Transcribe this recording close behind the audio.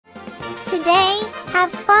Today, have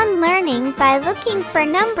fun learning by looking for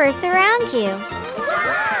numbers around you.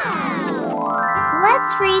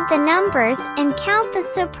 Let's read the numbers and count the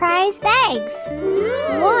surprised eggs.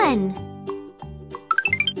 1,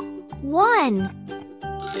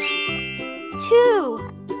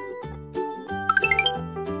 2,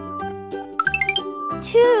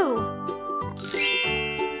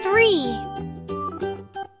 3,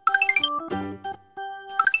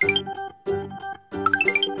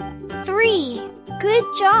 3. Good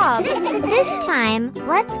job! This time,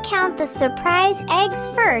 let's count the surprise eggs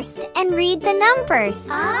first and read the numbers.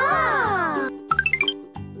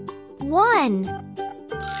 1,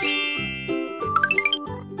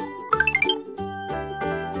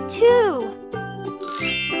 2,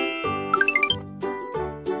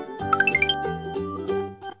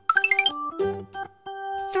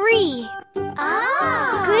 3.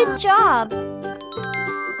 Good job!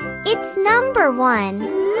 It's number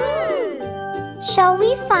 1. Shall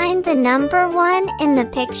we find the number 1 in the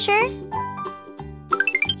picture?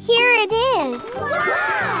 Here it is.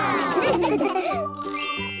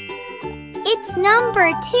 It's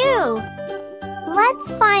number 2.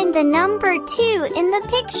 Let's find the number 2 in the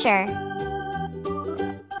picture.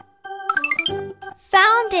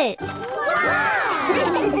 Found it.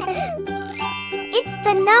 It's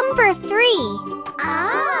the number 3.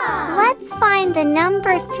 Let's find the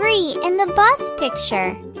number 3 in the bus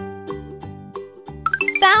picture.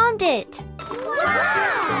 Found it!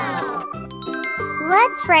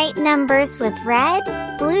 Let's write numbers with red,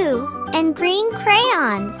 blue, and green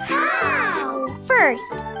crayons.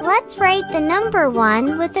 First, let's write the number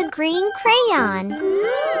 1 with a green crayon.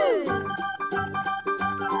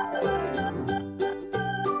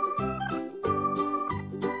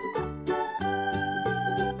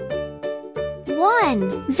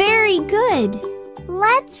 1. Very good!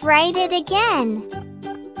 Let's write it again.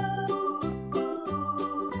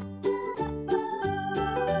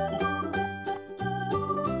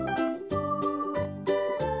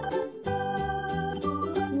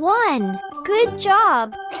 1. Good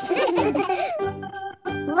job!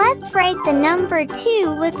 Let's write the number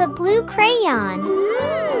 2 with a blue crayon.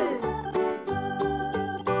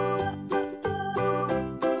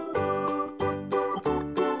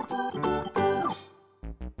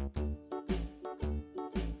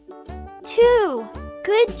 2.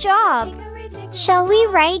 Good job! Shall we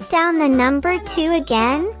write down the number 2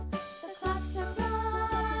 again?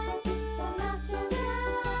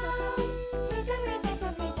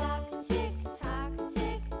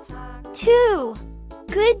 2.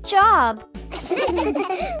 Good job!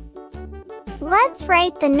 Let's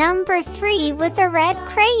write the number 3 with a red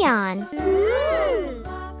crayon.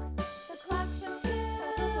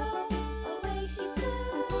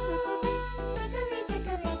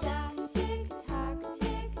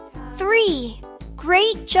 3.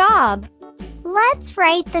 Great job! Let's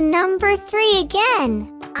write the number 3 again.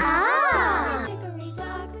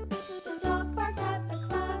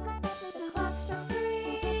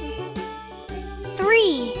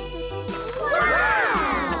 3.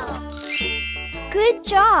 Good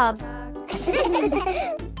job!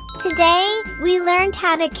 Today, we learned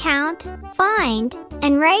how to count, find,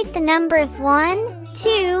 and write the numbers 1,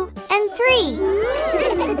 2, and 3.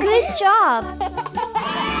 Good job!